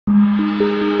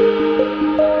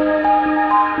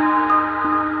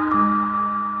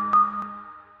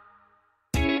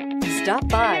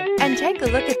Take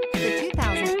a look at the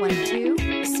 2022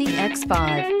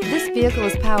 CX-5. This vehicle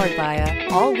is powered by a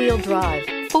all-wheel drive,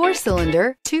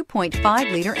 4-cylinder,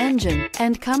 2.5-liter engine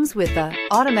and comes with a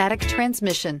automatic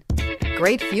transmission.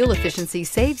 Great fuel efficiency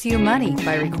saves you money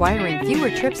by requiring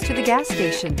fewer trips to the gas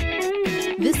station.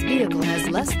 This vehicle has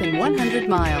less than 100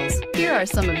 miles. Here are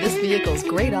some of this vehicle's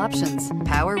great options: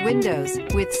 power windows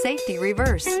with safety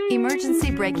reverse,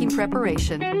 emergency braking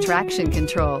preparation, traction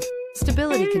control,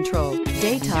 stability control,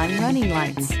 daytime running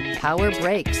lights, power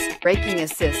brakes, braking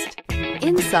assist.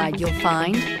 Inside you'll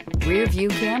find rear view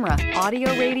camera, audio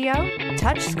radio,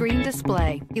 touch screen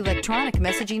display, electronic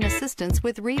messaging assistance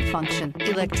with read function,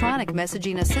 electronic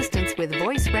messaging assistance with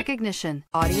voice recognition,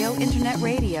 audio internet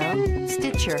radio,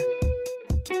 Stitcher,